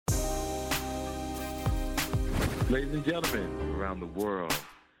Ladies and gentlemen around the world,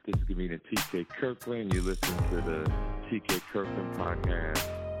 this is comedian TK Kirkland. You listen to the TK Kirkland podcast.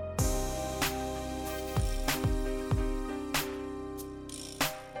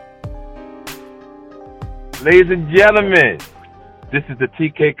 Ladies and gentlemen, this is the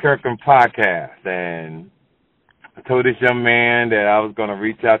TK Kirkland podcast, and I told this young man that I was going to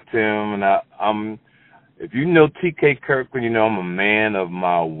reach out to him, and if you know TK Kirkland, you know I'm a man of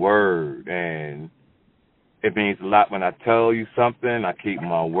my word, and it means a lot when I tell you something, I keep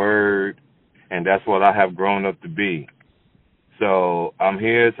my word, and that's what I have grown up to be. So I'm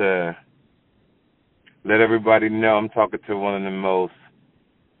here to let everybody know I'm talking to one of the most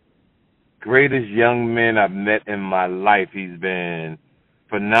greatest young men I've met in my life. He's been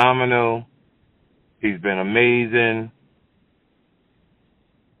phenomenal. He's been amazing.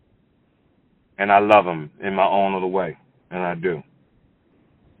 And I love him in my own little way, and I do.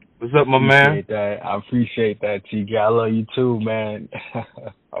 What's up, my man? I appreciate that, TK. I love you too, man. I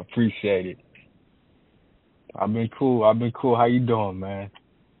appreciate it. I've been cool. How you doing, man?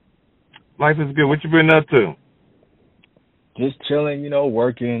 Life is good. What you been up to? Just chilling,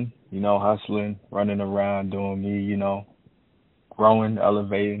 working, hustling, running around, doing me, growing,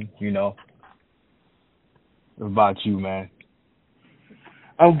 elevating, What about you, man?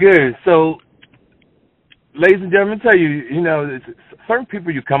 I'm good. So, ladies and gentlemen, tell you, certain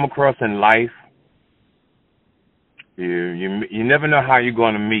people you come across in life, you never know how you're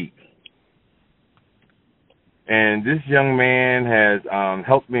going to meet. And this young man has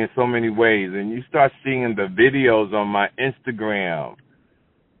helped me in so many ways. And you start seeing the videos on my Instagram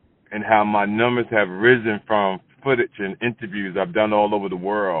and how my numbers have risen from footage and interviews I've done all over the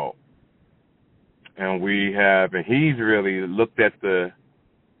world. And he's really looked at the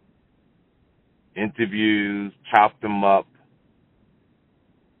interviews, chopped them up,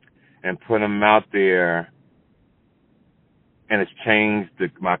 and put them out there, and it's changed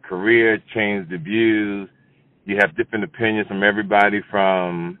my career, changed the views. You have different opinions from everybody,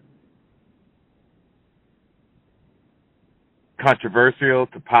 from controversial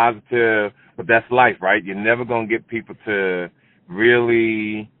to positive, but that's life, right? You're never going to get people to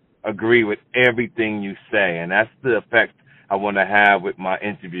really agree with everything you say, and that's the effect I want to have with my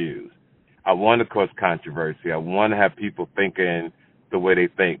interviews. I want to cause controversy. I want to have people thinking the way they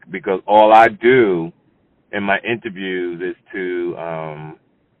think, because all I do in my interviews is to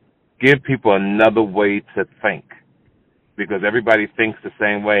give people another way to think, because everybody thinks the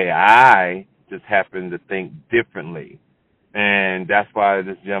same way. I just happen to think differently, and that's why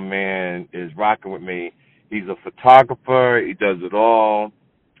this young man is rocking with me. He's a photographer. He does it all.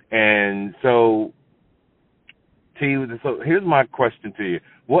 And so here's my question to you.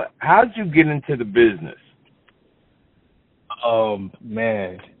 How did you get into the business?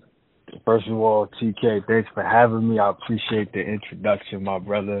 Man, first of all, TK, thanks for having me. I appreciate the introduction, my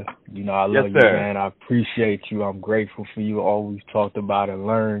brother. I love you, man. I appreciate you. I'm grateful for you. Always talked about and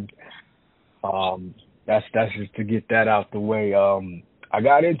learned. That's just to get that out the way. I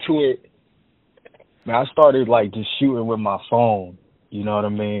got into it, man. I started just shooting with my phone. You know what I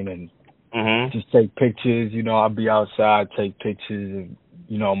mean? And just take pictures. I'll be outside, take pictures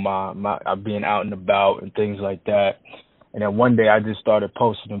of my being out and about and things like that. And then one day I just started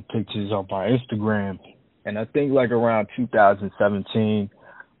posting them pictures on my Instagram. And I think around 2017,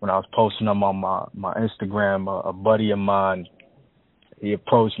 when I was posting them on my Instagram, a buddy of mine, he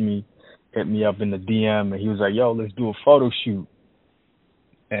approached me, hit me up in the DM, and he was like, yo, let's do a photo shoot.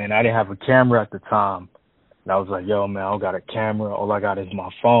 And I didn't have a camera at the time. And I was like, yo, man, I don't got a camera. All I got is my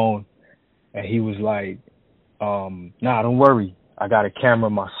phone. And he was like, nah, don't worry. I got a camera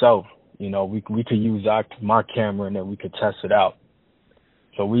myself. We could use my camera, and then we could test it out.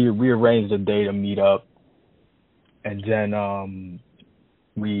 So we arranged a day to meet up, and then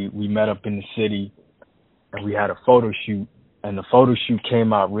we met up in the city, and we had a photo shoot, and the photo shoot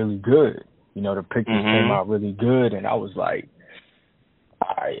came out really good. The pictures came out really good, and I was like,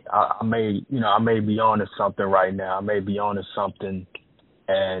 I may be on to something right now. I may be on to something,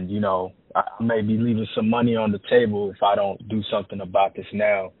 and I may be leaving some money on the table if I don't do something about this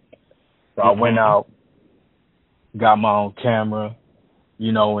now. So I went out, got my own camera,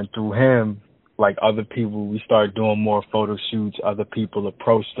 and through him, other people, we started doing more photo shoots. Other people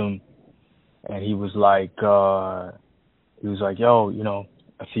approached him, and he was like, yo,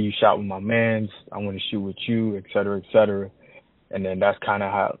 I see you shot with my mans. I want to shoot with you, et cetera, et cetera. And then that's kind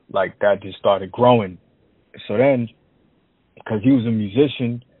of how, that just started growing. So then, because he was a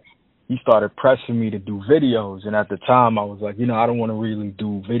musician, he started pressing me to do videos. And at the time, I was like, I don't want to really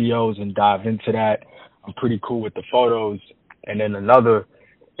do videos and dive into that. I'm pretty cool with the photos. And then another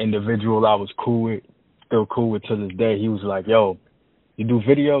individual I was cool with, still cool with to this day. He was like, yo, you do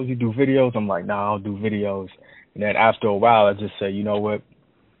videos? You do videos? I'm like, nah, I don't do videos. And then after a while, I just said, you know what?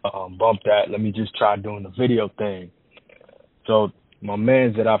 Bump that. Let me just try doing the video thing. So my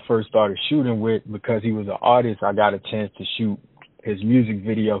man that I first started shooting with, because he was an artist, I got a chance to shoot his music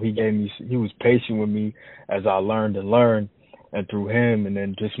video. He was patient with me as I learned and learned. And through him, and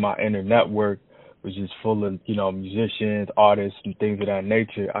then just my inner network was just full of, you know, musicians, artists, and things of that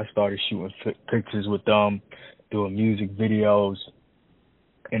nature. I started shooting pictures with them, doing music videos.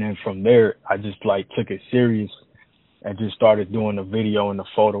 And then from there, I just like took it serious and just started doing the video and the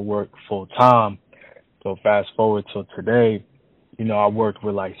photo work full time. So fast forward till today, you know, I worked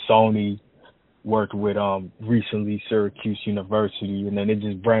with like Sony, worked with recently Syracuse University, and then it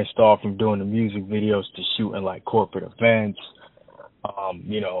just branched off from doing the music videos to shooting like corporate events,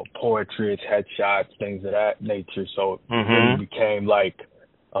 you know, portraits, headshots, things of that nature. So it really became like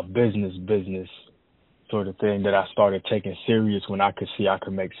a business sort of thing that I started taking serious when I could see I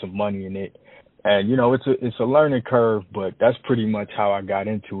could make some money in it. And, you know, it's a learning curve, but that's pretty much how I got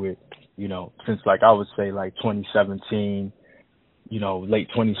into it, you know, since like I would say like 2017, you know, late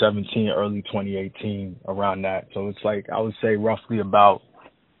 2017, early 2018, around that. So it's like, I would say roughly about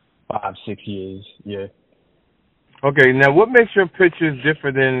 5-6 years. Yeah. Okay. Now, what makes your pictures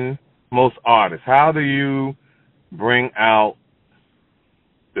different than most artists? How do you bring out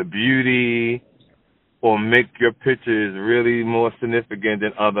the beauty or make your pictures really more significant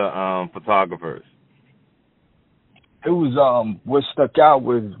than other photographers? It was what stuck out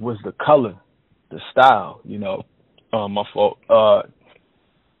was the color, the style, you know. My fault.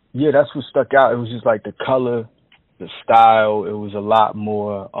 Yeah, that's what stuck out. It was just like the color, the style. It was a lot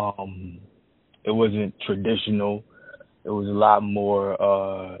more. It wasn't traditional. It was a lot more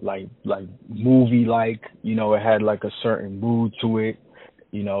like movie like. You know, it had like a certain mood to it.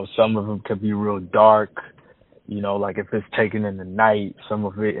 You know, some of them could be real dark. You know, like if it's taken in the night, some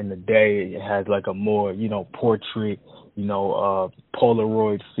of it in the day, it has like a more, you know, portrait, you know,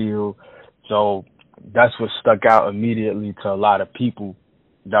 Polaroid feel. So that's what stuck out immediately to a lot of people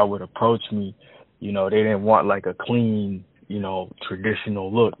that would approach me. You know, they didn't want like a clean, you know,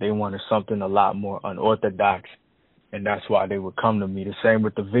 traditional look. They wanted something a lot more unorthodox. And that's why they would come to me. The same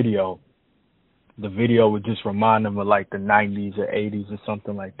with the video. The video would just remind them of like the 90s or 80s or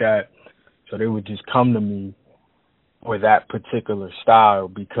something like that. So they would just come to me for that particular style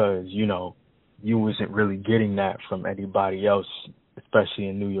because, you know, you wasn't really getting that from anybody else, especially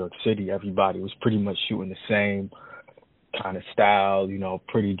in New York City. Everybody was pretty much shooting the same kind of style, you know,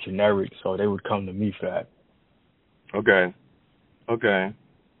 pretty generic. So they would come to me for that. Okay.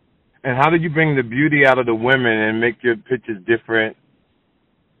 And how did you bring the beauty out of the women and make your pictures different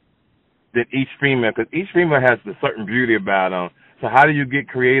than each female? Because each female has a certain beauty about them. So how do you get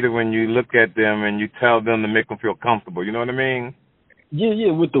creative when you look at them and you tell them to make them feel comfortable? You know what I mean?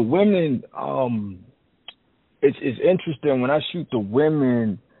 Yeah. With the women, it's interesting. When I shoot the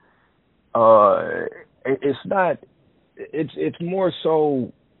women, it's not. It's more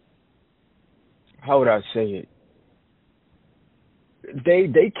so. How would I say it?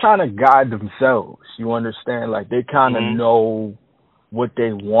 They kind of guide themselves. You understand? Like they kind of know what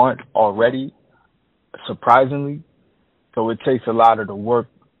they want already. Surprisingly. So it takes a lot of the work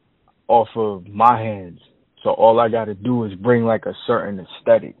off of my hands. So all I got to do is bring like a certain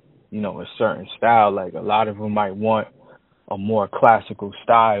aesthetic, you know, a certain style. Like a lot of them might want a more classical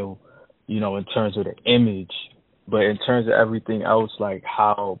style, you know, in terms of the image. But in terms of everything else, like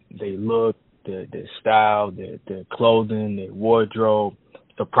how they look, their style, their clothing, their wardrobe,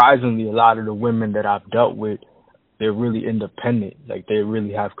 surprisingly, a lot of the women that I've dealt with, they're really independent. Like they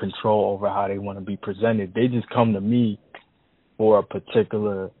really have control over how they want to be presented. They just come to me for a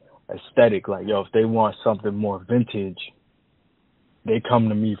particular aesthetic. Like, yo, if they want something more vintage, they come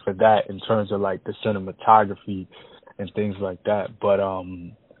to me for that in terms of like the cinematography and things like that. But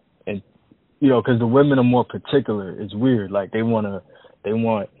and you know, because the women are more particular. It's weird. Like they want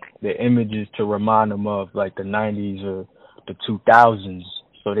the images to remind them of like the 90s or the 2000s.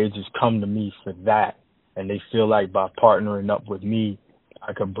 So they just come to me for that, and they feel like by partnering up with me,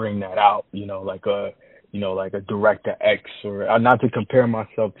 I could bring that out. You know, like a Director X, or not to compare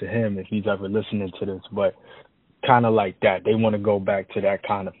myself to him if he's ever listening to this, but kind of like that. They want to go back to that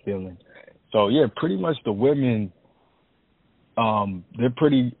kind of feeling. So yeah, pretty much the women, they're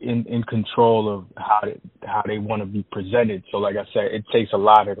pretty in control of how they want to be presented. So like I said, it takes a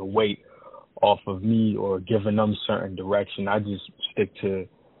lot of the weight off of me or giving them certain direction. I just stick to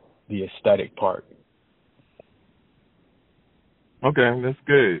the aesthetic part. Okay, that's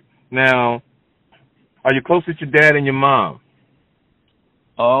good. Now, are you close with your dad and your mom?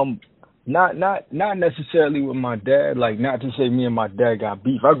 Not necessarily with my dad. Like, not to say me and my dad got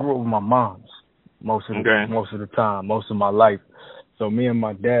beef. I grew up with my mom's most of the time, most of my life. So me and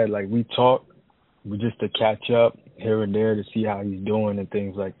my dad, like, we talk, we just to catch up here and there to see how he's doing and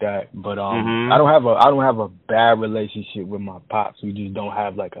things like that. But I don't have a bad relationship with my pops. We just don't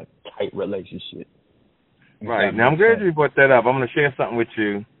have like a tight relationship. Right. Now I'm glad you brought that up. I'm going to share something with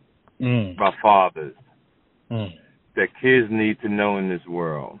you about fathers that kids need to know in this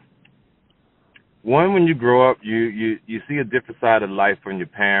world. One, when you grow up, you see a different side of life from your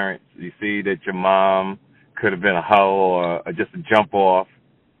parents. You see that your mom could have been a hoe or just a jump off,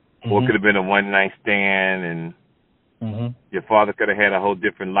 or it could have been a one-night stand, and your father could have had a whole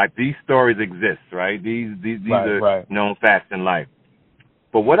different life. These stories exist, right? These are known facts in life.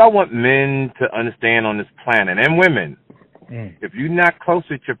 But what I want men to understand on this planet, and women, if you're not close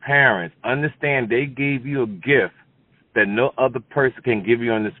with your parents, understand they gave you a gift that no other person can give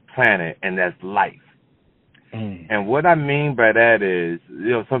you on this planet, and that's life. And what I mean by that is,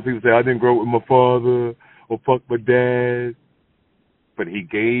 some people say, I didn't grow up with my father or fuck my dad. But he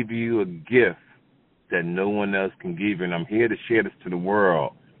gave you a gift that no one else can give you, and I'm here to share this to the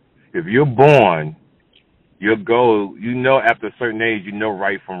world. If you're born, your goal, after a certain age, you know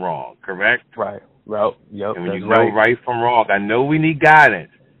right from wrong, correct? Right. Well, yep. And when you know right from wrong, I know we need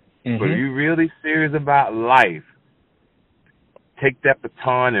guidance, but if you're really serious about life, take that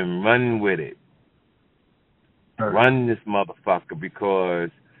baton and run with it. Run this motherfucker, because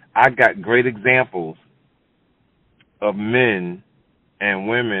I got great examples of men and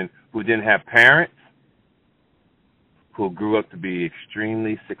women who didn't have parents who grew up to be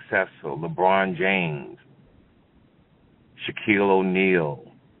extremely successful. LeBron James, Shaquille O'Neal.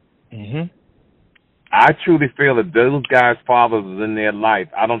 I truly feel that those guys' fathers was in their life,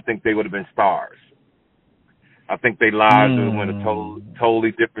 I don't think they would have been stars. I think their lives would have went a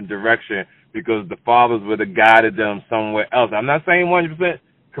totally different direction because the fathers would have guided them somewhere else. I'm not saying 100%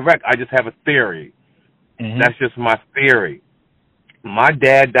 correct. I just have a theory. That's just my theory. My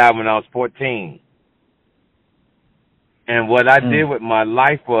dad died when I was 14. And what I did with my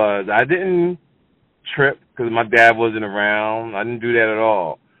life was I didn't trip because my dad wasn't around. I didn't do that at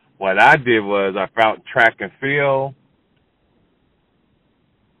all. What I did was I found track and field,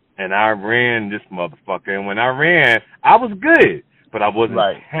 and I ran this motherfucker. And when I ran, I was good, but I wasn't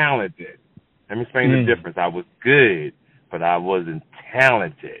talented. Let me explain the difference. I was good, but I wasn't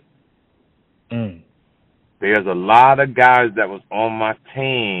talented. There's a lot of guys that was on my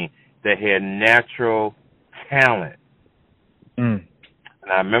team that had natural talent. And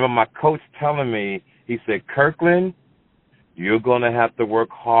I remember my coach telling me, he said, Kirkland, you're going to have to work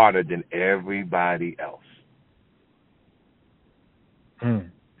harder than everybody else.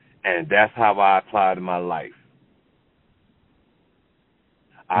 And that's how I apply to my life.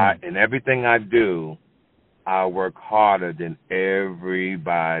 In everything I do, I work harder than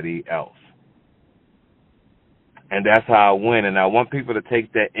everybody else. And that's how I win. And I want people to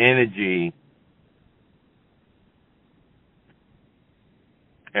take that energy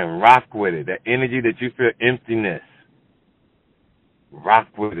and rock with it. That energy that you feel emptiness. Rock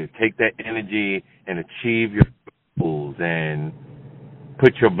with it. Take that energy and achieve your goals and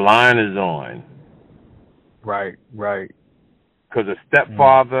put your blinders on. Right. Because a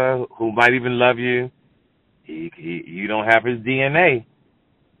stepfather who might even love you, you don't have his DNA.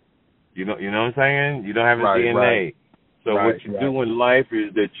 You know what I'm saying? You don't have his DNA. So what you do in life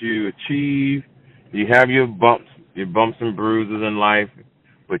is that you achieve, you have your bumps and bruises in life,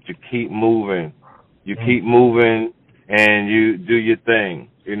 but you keep moving. You keep moving and you do your thing,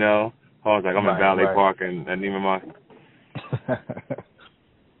 Paul's like, I'm in Valley Park and Neiman Marcus.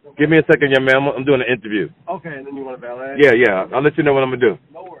 Give me a second, young man. I'm doing an interview. Okay, and then you want to valet? Yeah. I'll let you know what I'm going to do.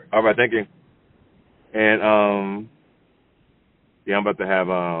 No worries. All right, thank you. And, I'm about to have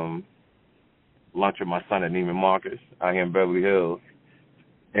lunch with my son at Neiman Marcus out here in Beverly Hills.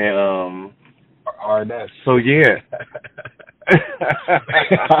 And, RNS. So, yeah.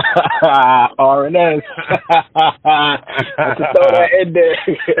 RNS. I should throw that in there.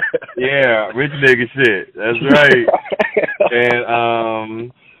 Yeah, rich nigga shit. That's right.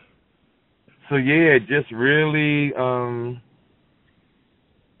 And, so, yeah, just really,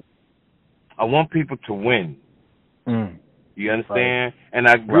 I want people to win. You understand? And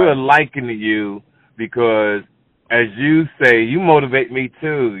I grew a liking to you because, as you say, you motivate me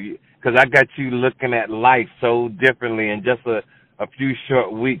too. Because I got you looking at life so differently in just a few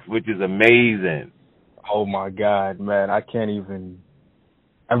short weeks, which is amazing. Oh my God, man! I can't even.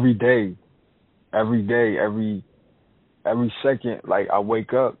 Every day, every second, like I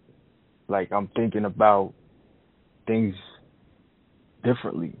wake up, like I'm thinking about things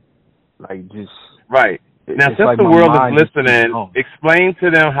differently. Like just right. Now, since like the world is listening, explain to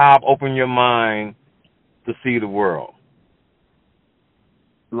them how I've opened your mind to see the world.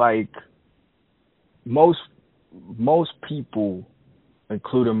 Like most people,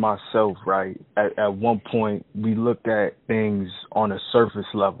 including myself, right? At one point, we looked at things on a surface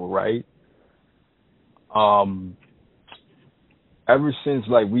level, right? Ever since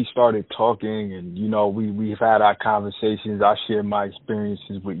like we started talking, and you know, we've had our conversations. I share my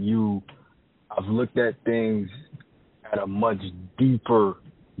experiences with you. I've looked at things at a much deeper.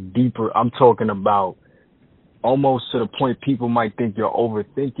 I'm talking about almost to the point people might think you're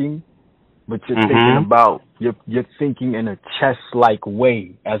overthinking, but you're thinking about you're thinking in a chess-like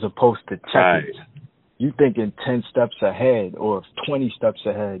way as opposed to checkers. Right. You thinking 10 steps ahead or 20 steps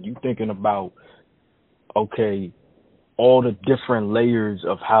ahead. You thinking about, okay, all the different layers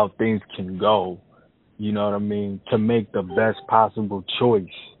of how things can go. You know what I mean? To make the best possible choice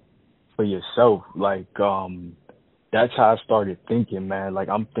for yourself. Like that's how I started thinking, man. Like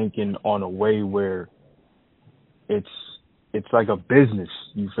I'm thinking on a way where it's like a business.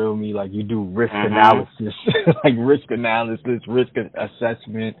 You feel me? Like you do risk analysis, like risk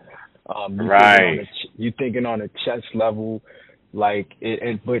assessment. You thinking on a chess level, like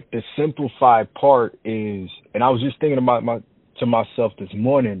but the simplified part is, and I was just thinking about to myself this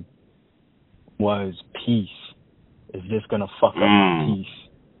morning, was peace. Is this gonna fuck up my peace?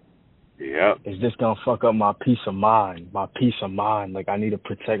 Yeah. Is this gonna fuck up my peace of mind? My peace of mind. Like I need to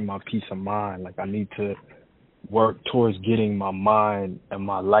protect my peace of mind. Like I need to work towards getting my mind and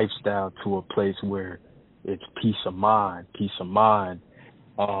my lifestyle to a place where it's peace of mind.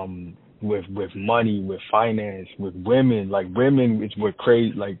 With money, with finance, with women. Like women, it's what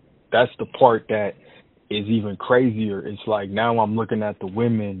crazy. Like that's the part that is even crazier. It's like now I'm looking at the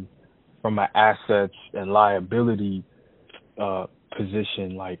women from an assets and liability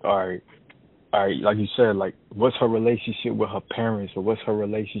position. Like all right, like you said, like what's her relationship with her parents, or what's her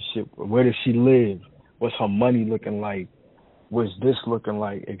relationship? Where does she live? What's her money looking like? What's this looking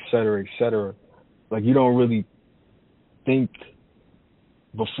like? Et cetera, et cetera. Like you don't really think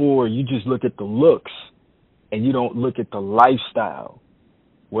before. You just look at the looks and you don't look at the lifestyle.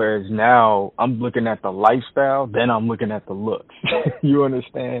 Whereas now I'm looking at the lifestyle, then I'm looking at the looks. You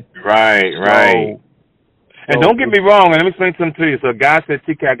understand? Right. And don't get me wrong, and let me explain something to you. So a guy said,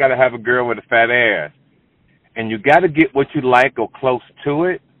 TK, I got to have a girl with a fat ass. And you got to get what you like or close to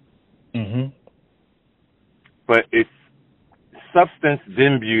it. But it's substance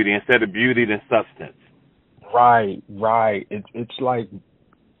then beauty instead of beauty then substance. Right.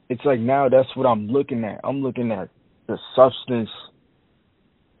 It's like now that's what I'm looking at. I'm looking at the substance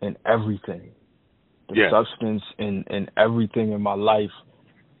in everything. The substance in everything in my life,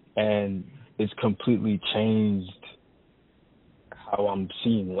 and it's completely changed how I'm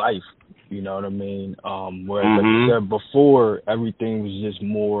seeing life. You know what I mean? Whereas like you said before, everything was just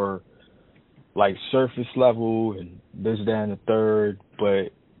more like surface level and this, that, and the third,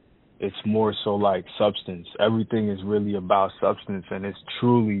 but it's more so like substance. Everything is really about substance, and it's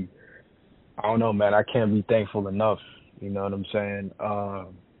truly, I don't know, man, I can't be thankful enough. You know what I'm saying?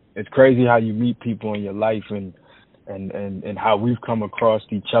 It's crazy how you meet people in your life and how we've come across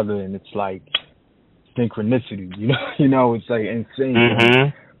each other, and it's like synchronicity. You know, it's like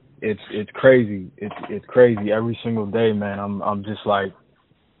insane. It's crazy. It's crazy every single day, man. I'm just like,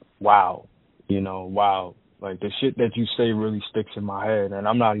 wow. Wow. Like the shit that you say really sticks in my head, and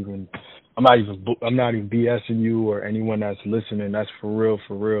I'm not even BSing you or anyone that's listening. That's for real.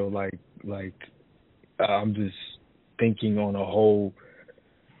 Like I'm just thinking on a whole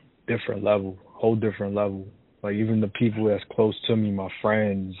different level. Like even the people that's close to me, my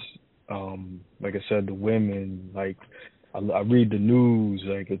friends, like I said, the women. Like I read the news.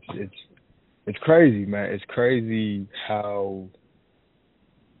 Like it's crazy, man. It's crazy how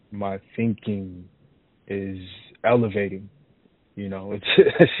my thinking is elevating. That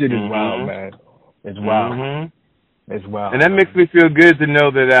shit is wild, man. It's wild. It's wild. And that makes me feel good to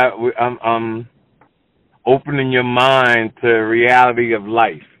know that I'm opening your mind to reality of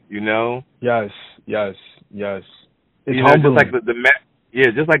life. Yes. It's humbling.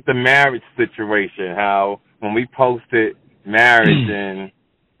 Just like the marriage situation. How when we posted marriage and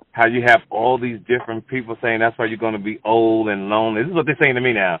how you have all these different people saying that's why you're going to be old and lonely. This is what they're saying to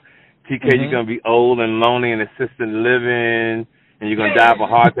me now. TK, you're going to be old and lonely and assisted living, and you're going to die of a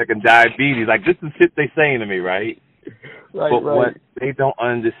heart attack and diabetes. Like, this is shit they're saying to me, right? But what they don't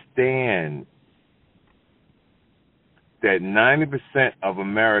understand, that 90% of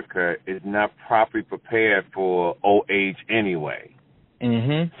America is not properly prepared for old age anyway.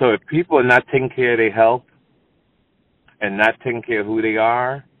 So if people are not taking care of their health and not taking care of who they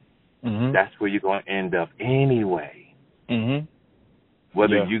are, that's where you're going to end up anyway.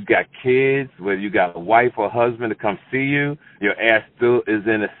 Whether Yeah. you got kids, whether you got a wife or husband to come see you, your ass still is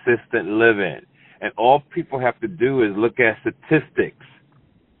in assisted living. And all people have to do is look at statistics.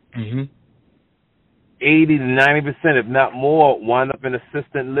 80 to 90%, if not more, wind up in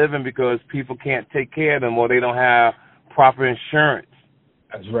assisted living because people can't take care of them or they don't have proper insurance.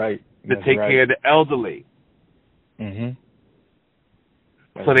 That's right. To take care of the elderly. So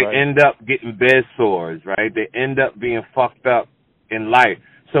they end up getting bed sores, right? They end up being fucked up in life.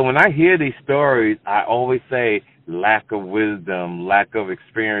 So when I hear these stories, I always say lack of wisdom, lack of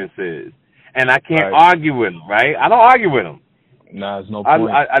experiences. And I can't argue with them, right? I don't argue with them. Nah, there's no point.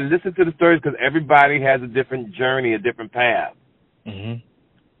 I listen to the stories because everybody has a different journey, a different path. And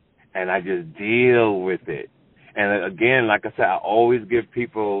I just deal with it. And again, like I said, I always give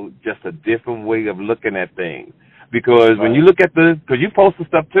people just a different way of looking at things. Because when you look at because you post the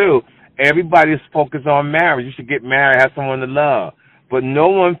stuff too, everybody's focused on marriage. You should get married, have someone to love. But no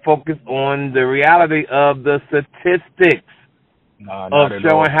one focused on the reality of the statistics of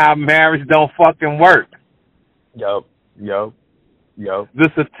showing how marriage don't fucking work. Yup. The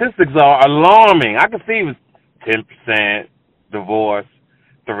statistics are alarming. I can see it was 10% divorce,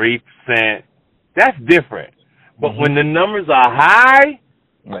 3%. That's different. But when the numbers are high,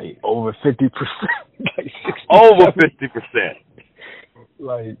 like over 50%, like 60, over 50%.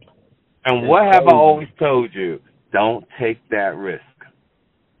 Like, and what have I always told you? Don't take that risk.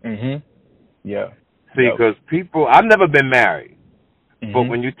 Yeah. See, because people, I've never been married, but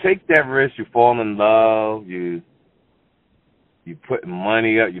when you take that risk, you fall in love, you putting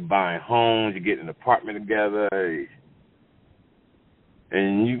money up, you're buying homes, you get an apartment together,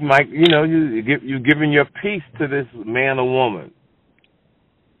 and you might, you're giving your piece to this man or woman.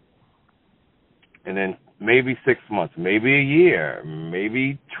 And then maybe 6 months, maybe a year,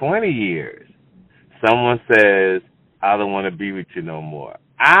 maybe 20 years, someone says, I don't want to be with you no more.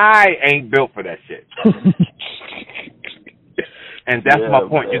 I ain't built for that shit. And that's my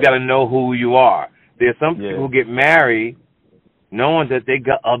point. Man. You got to know who you are. There's some people who get married knowing that they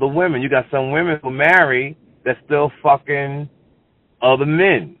got other women. You got some women who marry that still fucking other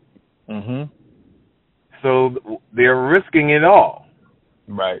men. So they're risking it all.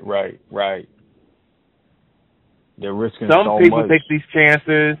 Right. They're risking some so people much. Take these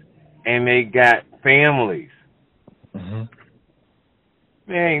chances and they got families.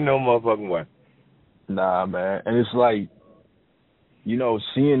 There ain't no motherfucking way. Nah, man. And it's like,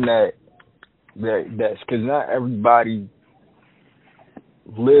 seeing that's because not everybody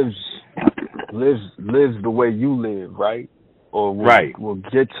lives the way you live, right? Or will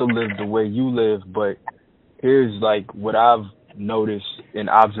get to live the way you live. But here's like what I've noticed in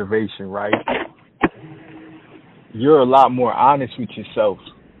observation, right? You're a lot more honest with yourself,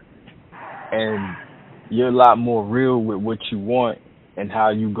 and you're a lot more real with what you want and how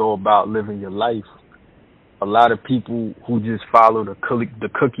you go about living your life. A lot of people who just follow the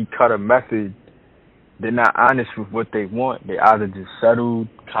cookie cutter method, they're not honest with what they want. They either just settled,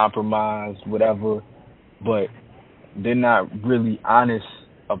 compromised, whatever, but they're not really honest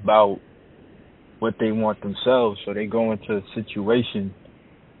about what they want themselves. So they go into a situation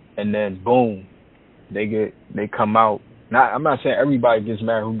and then boom, they come out. I'm not saying everybody gets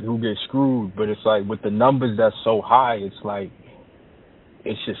married who gets screwed, but it's like with the numbers that's so high, it's like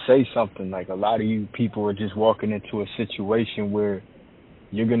it should say something. Like a lot of you people are just walking into a situation where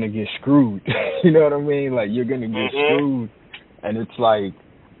you're gonna get screwed. You know what I mean? Like you're gonna get screwed, and it's like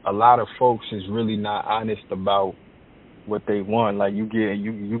a lot of folks is really not honest about what they want. Like you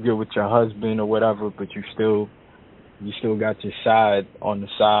get with your husband or whatever, but you still got your side on the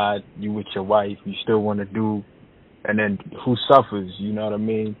side. You with your wife, you still want to do, and then who suffers? You know what I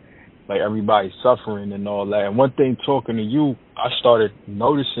mean? Like everybody's suffering and all that. And one thing, talking to you, I started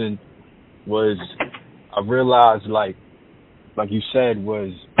noticing was I realized like you said,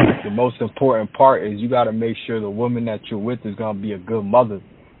 was the most important part is you got to make sure the woman that you're with is gonna be a good mother.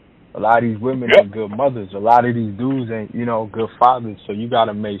 A lot of these women ain't good mothers. A lot of these dudes ain't, good fathers. So you got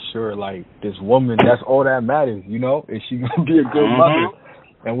to make sure, like, this woman, that's all that matters, is she going to be a good mother?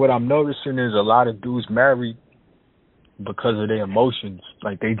 And what I'm noticing is a lot of dudes marry because of their emotions.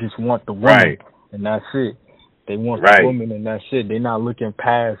 Like, they just want the woman, and that's it. They want the woman, and that's it. They're not looking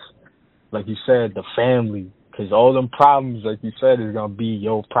past, like you said, the family. Because all them problems, like you said, is going to be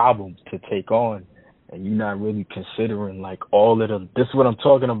your problem to take on. And you're not really considering, like, all of this is what I'm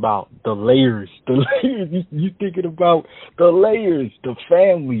talking about, the layers. The layers, you thinking about the layers, the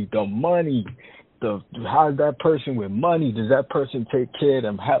family, the money, how's that person with money? Does that person take care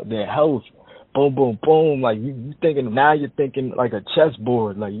of their health? boom, boom, boom. Like you thinking now, you're thinking like a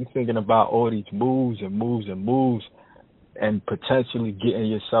chessboard. Like you thinking about all these moves and moves and moves, and potentially getting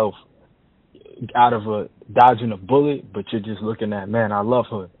yourself out of dodging a bullet. But you're just looking at, man, I love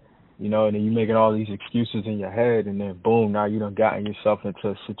her, and then you're making all these excuses in your head, and then boom, now you done gotten yourself into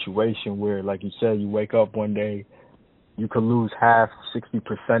a situation where, like you said, you wake up one day, you could lose 60%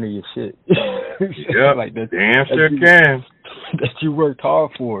 of your shit. Yep, like that, damn sure can. That you worked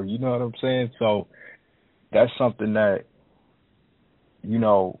hard for, you know what I'm saying? So that's something that,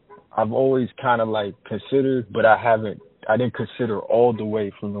 I've always kind of like considered, but I didn't consider all the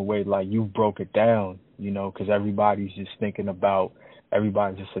way from the way like you broke it down, because everybody's just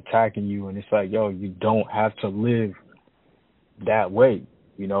everybody's just attacking you. And it's like, yo, you don't have to live that way.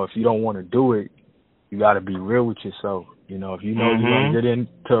 If you don't want to do it, you got to be real with yourself. If you know you're going to get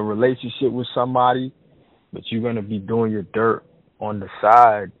into a relationship with somebody, but you're going to be doing your dirt on the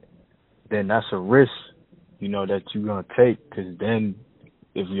side, then that's a risk, that you're going to take. Because then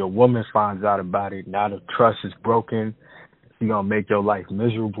if your woman finds out about it, now the trust is broken. You're going to make your life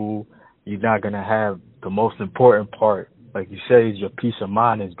miserable. You're not going to have the most important part. Like you say, your peace of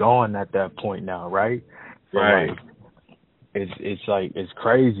mind is gone at that point now, right? So right. Like, it's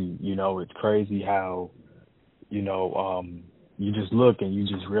crazy, it's crazy how, you just look and you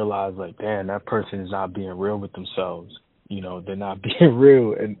just realize like, damn, that person is not being real with themselves. They're not being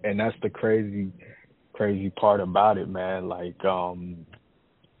real. And that's the crazy part about it, man. Like,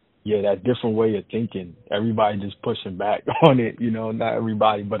 yeah, that different way of thinking, everybody just pushing back on it, not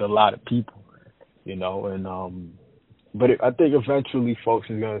everybody, but a lot of people, and, I think eventually folks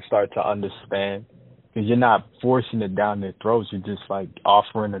is going to start to understand, because you're not forcing it down their throats. You're just like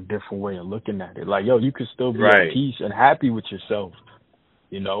offering a different way of looking at it. Like, yo, you can still be at peace and happy with yourself.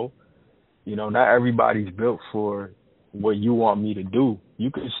 Not everybody's built for what you want me to do. You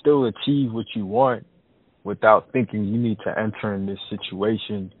can still achieve what you want without thinking you need to enter in this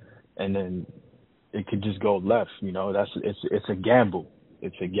situation, and then it could just go left. It's a gamble.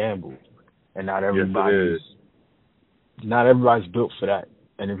 It's a gamble, and not everybody's built for that.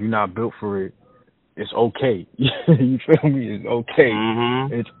 And if you're not built for it, it's okay. You feel me? It's okay.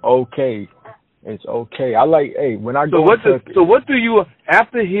 Mm-hmm. It's okay. It's okay. I like, hey, when I go So what do you,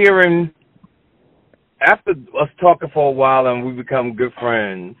 after us talking for a while and we become good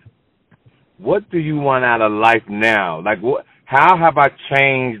friends, what do you want out of life now? Like, how have I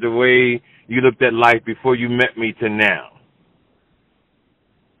changed the way you looked at life before you met me to now?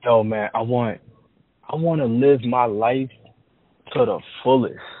 Yo, man, I want to live my life to the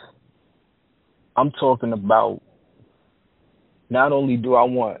fullest. I'm talking about, not only do I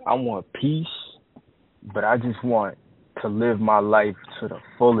want peace, but I just want to live my life to the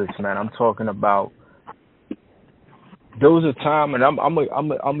fullest, man. I'm talking about, there was a time, and I'm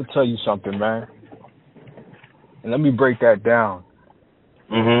gonna tell you something, man. And let me break that down.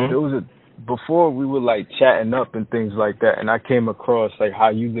 Mm-hmm. There was before we were like chatting up and things like that, and I came across like how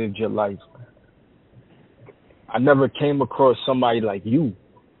you lived your life. I never came across somebody like you,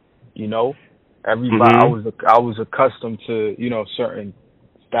 Everybody, I was accustomed to, certain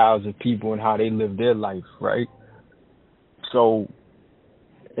styles of people and how they live their life, right? So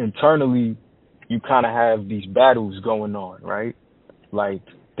internally, you kind of have these battles going on, right? Like,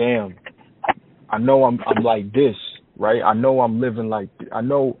 damn, I know I'm like this, right? I know I'm living like, I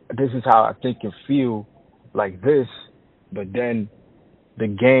know this is how I think and feel like this, but then the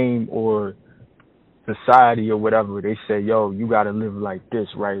game or society or whatever, they say, yo, you got to live like this,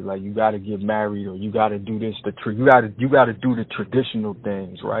 right? Like, you got to get married, or you got to do this, you got to do the traditional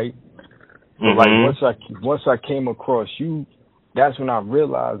things, right? So like once I came across you, that's when I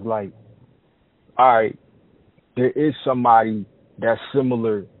realized, like, all right, there is somebody that's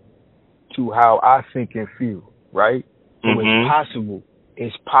similar to how I think and feel, right? So it's possible.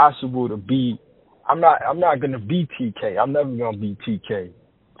 It's possible to be. I'm not gonna be TK. I'm never gonna be TK.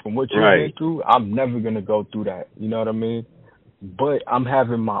 From what you've been through, I'm never gonna go through that. You know what I mean? But I'm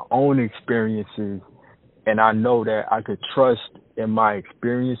having my own experiences, and I know that I could trust in my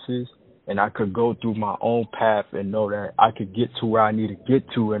experiences, and I could go through my own path and know that I could get to where I need to get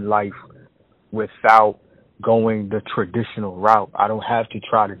to in life without going the traditional route. I don't have to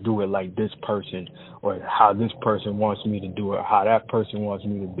try to do it like this person, or how this person wants me to do it, or how that person wants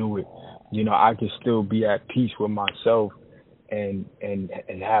me to do it. I can still be at peace with myself and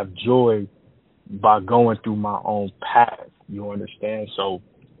have joy by going through my own path. You understand? So,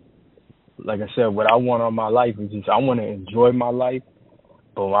 like I said, what I want on my life is just, I want to enjoy my life,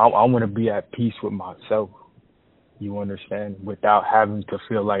 but I want to be at peace with myself. You understand? Without having to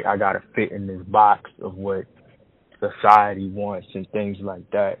feel like I got to fit in this box of what society wants and things like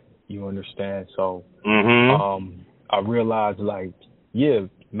that. You understand? So Mm-hmm. I realized, like, yeah,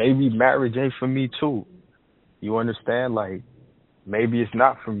 maybe marriage ain't for me too. You understand? Like, maybe it's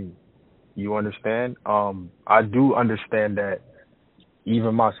not for me. You understand? I do understand that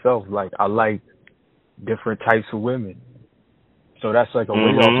even myself, like, I like different types of women. So that's like a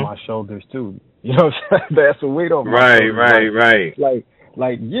weight off Mm-hmm. my shoulders too. You know what I'm saying? That's a weight off my Right, shoulders. right.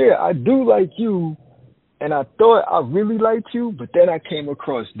 Like, yeah, I do like you, and I thought I really liked you, but then I came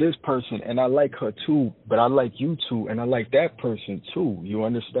across this person, and I like her too, but I like you too, and I like that person too. You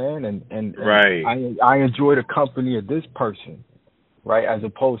understand? And Right. I enjoy the company of this person, right? As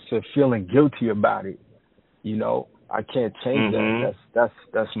opposed to feeling guilty about it. You know, I can't change that. Mm-hmm.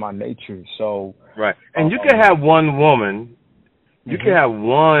 That's my nature. So, Right. And you can have one woman. You can mhm, have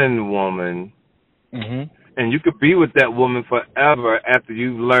one woman, mhm, and you could be with that woman forever after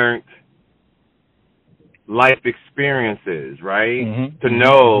you've learned life experiences, right? mhm, To mhm,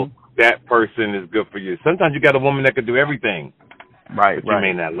 know mhm. that person is good for you. Sometimes you got a woman that can do everything, Right, but you may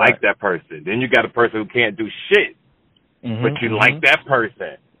right, not right. like that person. Then you got a person who can't do shit, but Mhm, you like mhm. that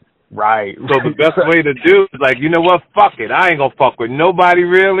person. Right, So the best way to do is like, you know what? Fuck it. I ain't gonna fuck with nobody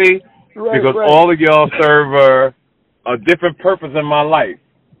really, right, because right, all of y'all serve a different purpose in my life.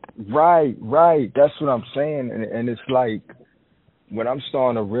 right, right. That's what I'm saying, and it's like what I'm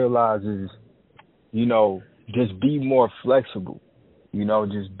starting to realize is, you know, just be more flexible. You know,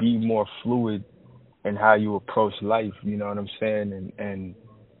 just be more fluid in how you approach life. You know what I'm saying? And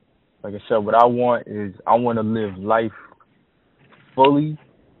like I said, what I want is I want to live life fully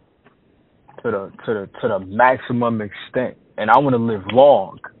to the maximum extent, and I want to live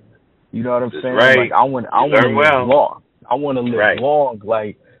long. You know what I'm That's saying? Like right. I You want to learn live well. long. I want to live Right. long.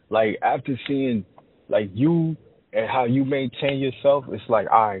 Like after seeing like you and how you maintain yourself, it's like,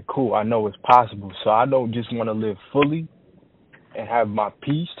 all right, cool. I know it's possible. So I don't just want to live fully and have my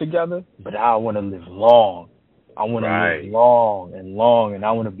peace together, but I want to live long. I want to live Right. long and long, and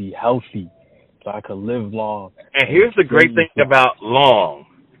I want to be healthy so I could live long And and here's the great thing experience life. about long.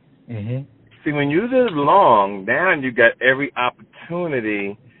 Mhm. See, when you live long, now you got every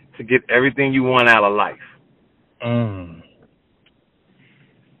opportunity to get everything you want out of life. Mm.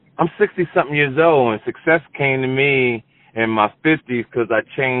 I'm 60-something years old, and success came to me in my 50s because I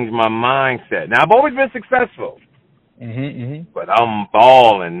changed my mindset. Now, I've always been successful, Mhm. Mhm. but I'm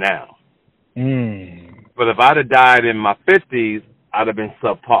balling now. Mm. But if I'd have died in my 50s, I'd have been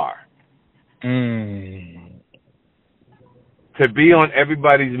subpar. Mm. To be on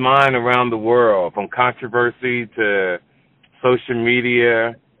everybody's mind around the world, from controversy to social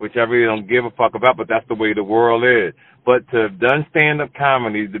media, which I really don't give a fuck about, but that's the way the world is. But to have done stand-up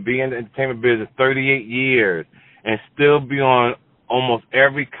comedy, to be in the entertainment business 38 years, and still be on almost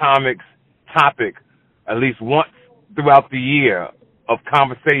every comic's topic at least once throughout the year of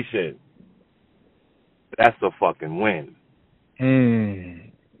conversation, that's a fucking win.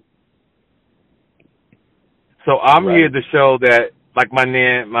 Mm. So I'm here Right. to show that, like my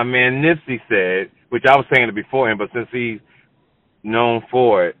man Nipsey said, which I was saying it before him, but since he's known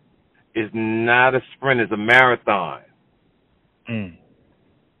for it, it's not a sprint, it's a marathon. Mm.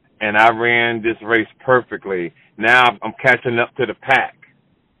 And I ran this race perfectly. Now I'm catching up to the pack.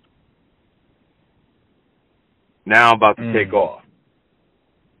 Now I'm about to take Mm. off.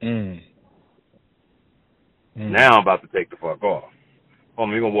 Mm. Mm. Now I'm about to take the fuck off. Hold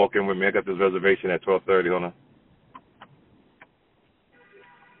on, you're going to walk in with me. I got this reservation at 12:30. Hold on.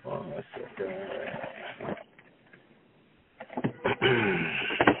 Hold on a second.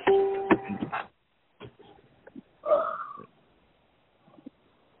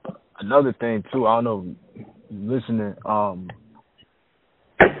 Another thing too, I don't know, listening,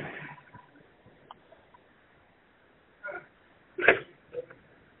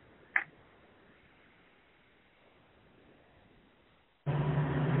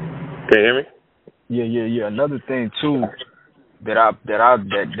 Can you hear me? yeah. Another thing too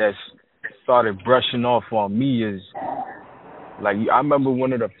that's started brushing off on me is like I remember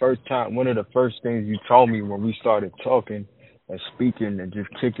one of the first things you told me when we started talking and speaking and just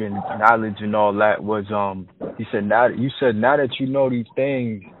kicking knowledge and all that was you said now that you know these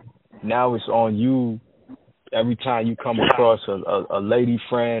things, now it's on you every time you come across a lady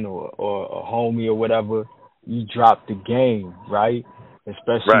friend or a homie or whatever, you drop the game, right?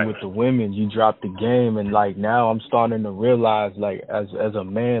 Especially Right. with the women, you drop the game, and like now I'm starting to realize, like as a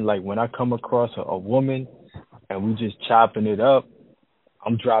man, like when I come across a woman and we just chopping it up,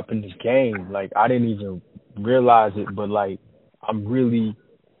 I'm dropping the game. Like I didn't even realize it, but like I'm really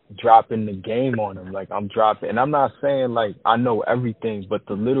dropping the game on them. Like I'm dropping, and I'm not saying like I know everything, but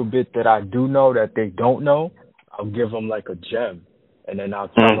the little bit that I do know that they don't know, I'll give them like a gem. And then I'll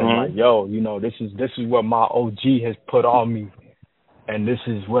tell them like, yo, you know, this is what my OG has put on me, and this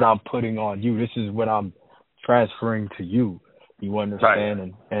is what I'm putting on you. This is what I'm transferring to you. You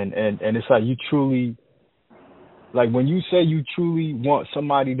understand? Right. And it's like you truly, like when you say you truly want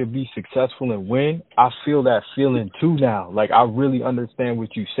somebody to be successful and win, I feel that feeling too now. Like I really understand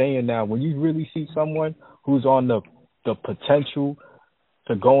what you're saying now. When you really see someone who's on the potential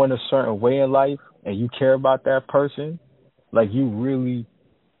to go in a certain way in life and you care about that person, like you really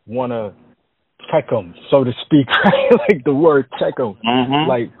want to check them, so to speak, right? Like the word check them.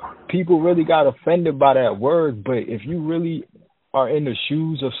 Like people really got offended by that word, but if you really are in the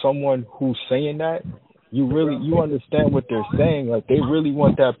shoes of someone who's saying that, you understand what they're saying. Like they really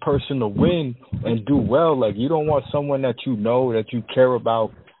want that person to win and do well. Like you don't want someone that you know, that you care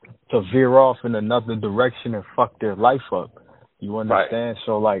about, to veer off in another direction and fuck their life up. You understand?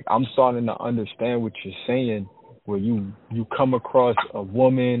 So like I'm starting to understand what you're saying, where you come across a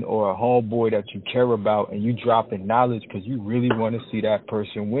woman or a homeboy that you care about and you drop in knowledge because you really want to see that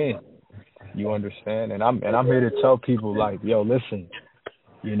person win. You understand? And I'm here to tell people like, yo, listen,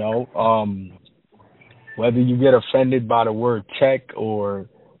 you know, whether you get offended by the word check or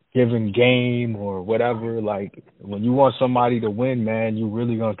giving game or whatever, like when you want somebody to win, man, you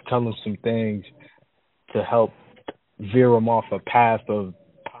really gonna tell them some things to help veer them off a path of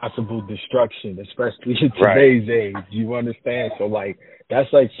possible destruction, especially in today's age. You understand? So like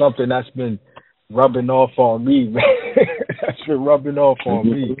that's like something that's been rubbing off on me, man. That's been rubbing off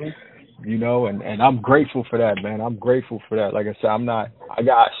on me. You know, and I'm grateful for that, man. I'm grateful for that. Like I said, I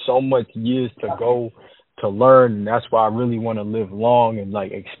got so much years to go to learn, and that's why I really want to live long and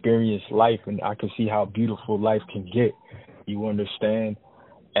like experience life, and I can see how beautiful life can get. You understand?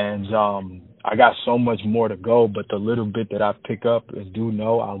 And I got so much more to go, but the little bit that I pick up and do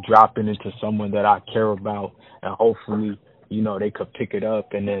know, I'll drop it into someone that I care about, and hopefully, you know, they could pick it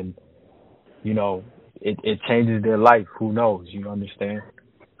up, and then, you know, it changes their life. Who knows? You understand?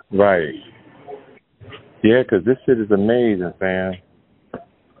 Right. Yeah, 'cause this shit is amazing, fam.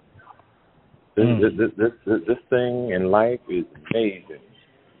 This thing in life is amazing.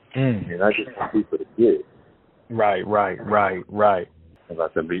 And I just want people to get it. Right. I'm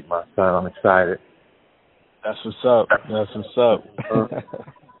about to meet my son. I'm excited. That's what's up.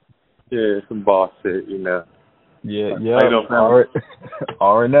 Yeah, some boss shit, you know. Yeah.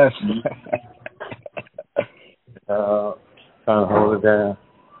 RNS. Trying to hold it down.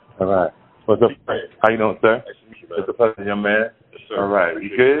 All right. What's up? How you doing, sir? It's a pleasure, young man. Yes, sir. All right. You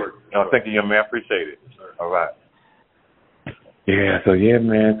good? No, thank you, young man. Appreciate it. Yes, sir. All right. Yeah,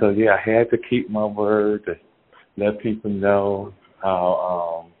 man. I had to keep my word to let people know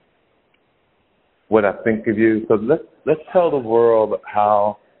how what I think of you. So let's tell the world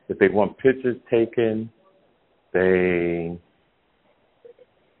how, if they want pictures taken, they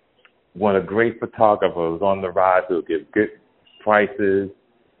want a great photographer who's on the rise who'll give good prices,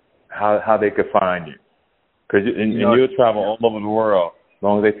 how they could find you. Because you'll travel all over the world as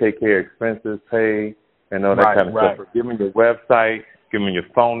long as they take care of expenses, pay, and all that kind of stuff. So give me your website, give me your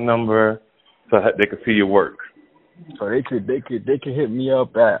phone number, so that they can see your work. So they could hit me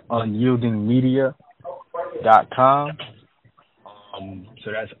up at unyieldingmedia.com.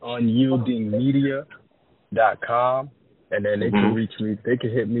 So that's unyieldingmedia.com, and then they can reach me. They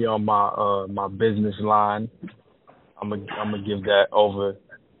can hit me on my business line. I'm gonna give that over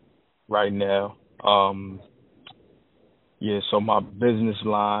right now. So my business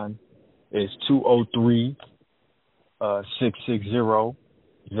line is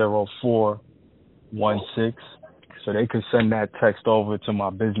 203-660-0416. So they could send that text over to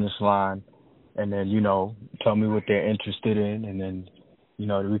my business line, and then, you know, tell me what they're interested in, and then, you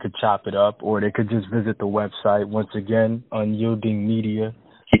know, we could chop it up, or they could just visit the website, once again,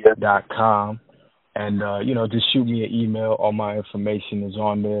 unyieldingmedia.com, and, you know, just shoot me an email. All my information is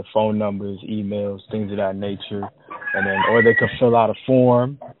on there, phone numbers, emails, things of that nature, and then, or they could fill out a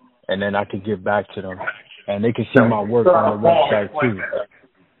form, and then I could get back to them, and they can see my work on the website too.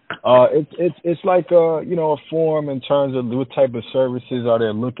 It's like a form in terms of what type of services are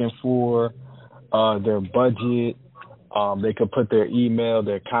they looking for, their budget. They could put their email,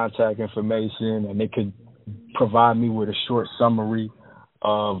 their contact information, and they could provide me with a short summary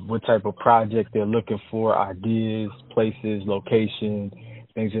of what type of project they're looking for, ideas, places, location,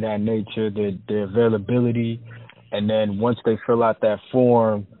 things of that nature, their availability. And then once they fill out that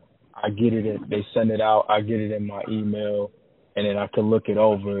form, I get it. They send it out. I get it in my email. And then I could look it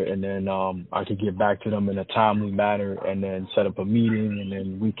over, and then I could get back to them in a timely manner, and then set up a meeting, and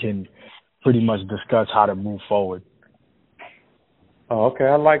then we can pretty much discuss how to move forward. Oh, okay.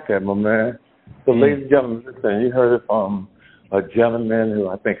 I like that, my man. So, ladies and gentlemen, listen, you heard it from a gentleman who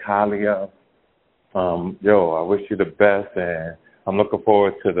I think highly of. I wish you the best, and I'm looking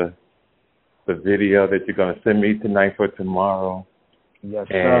forward to the video that you're going to send me tonight for tomorrow. Yes,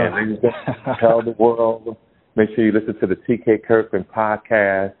 sir. And tell the world, make sure you listen to the TK Kirkland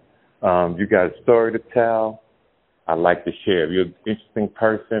podcast. You got a story to tell. I'd like to share. If you're an interesting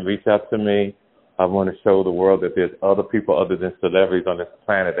person, reach out to me. I want to show the world that there's other people other than celebrities on this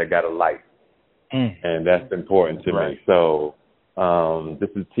planet that got a life. And that's important to me. So this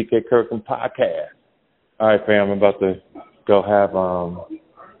is TK Kirkland podcast. All right, fam, I'm about to go have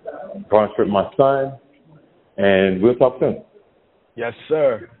brunch with my son, and we'll talk soon. Yes,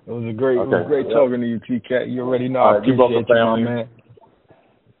 sir. It was great talking to you, TK. You already know I appreciate you, my man.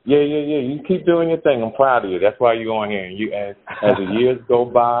 Yeah. You keep doing your thing. I'm proud of you. That's why you're on here. And you, as the years go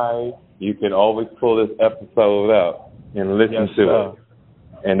by, you can always pull this episode up and listen to it.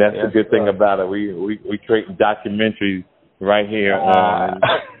 And that's the good thing about it. We create documentaries right here on,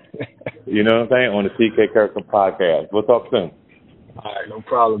 you know what I'm saying, on the TK Kirkland podcast. We'll talk soon. All right, no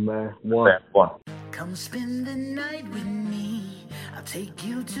problem, man. One. Come spend the night with me. I'll take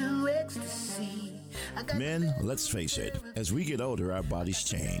you to ecstasy. Men, let's face it, as we get older, our bodies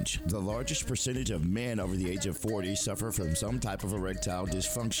change. The largest percentage of men over the age of 40 suffer from some type of erectile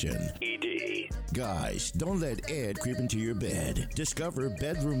dysfunction. ED. Guys, don't let Ed creep into your bed. Discover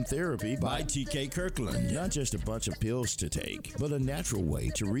Bedroom Therapy by TK Kirkland. Not just a bunch of pills to take, but a natural way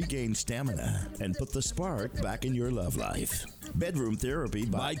to regain stamina and put the spark back in your love life. Bedroom Therapy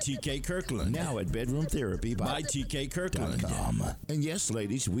by TK Kirkland. Now at Bedroomtherapy by TKKirkland.com. And yes,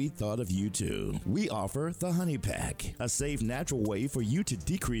 ladies, we thought of you too. We offer the Honey Pack, a safe, natural way for you to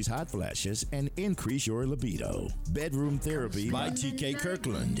decrease hot flashes and increase your libido. Bedroom Therapy by TK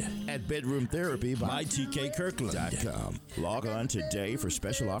Kirkland at Bedroomtherapy by TKKirkland.com. Log on today for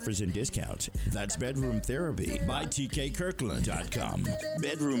special offers and discounts. That's Bedroom Therapy by TKKirkland.com.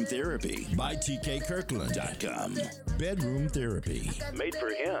 Bedroom Therapy by TKKirkland.com. Bedroom Therapy. Made for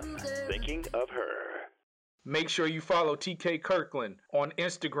him, thinking of her. Make sure you follow TK Kirkland on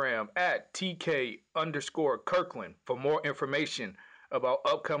Instagram at TK_Kirkland. For more information about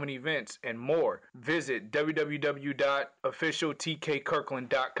upcoming events and more, visit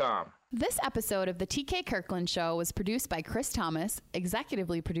www.officialtkkirkland.com. This episode of the TK Kirkland Show was produced by Chris Thomas,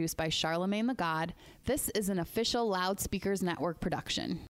 executively produced by Charlemagne the God. This is an official Loudspeakers Network production.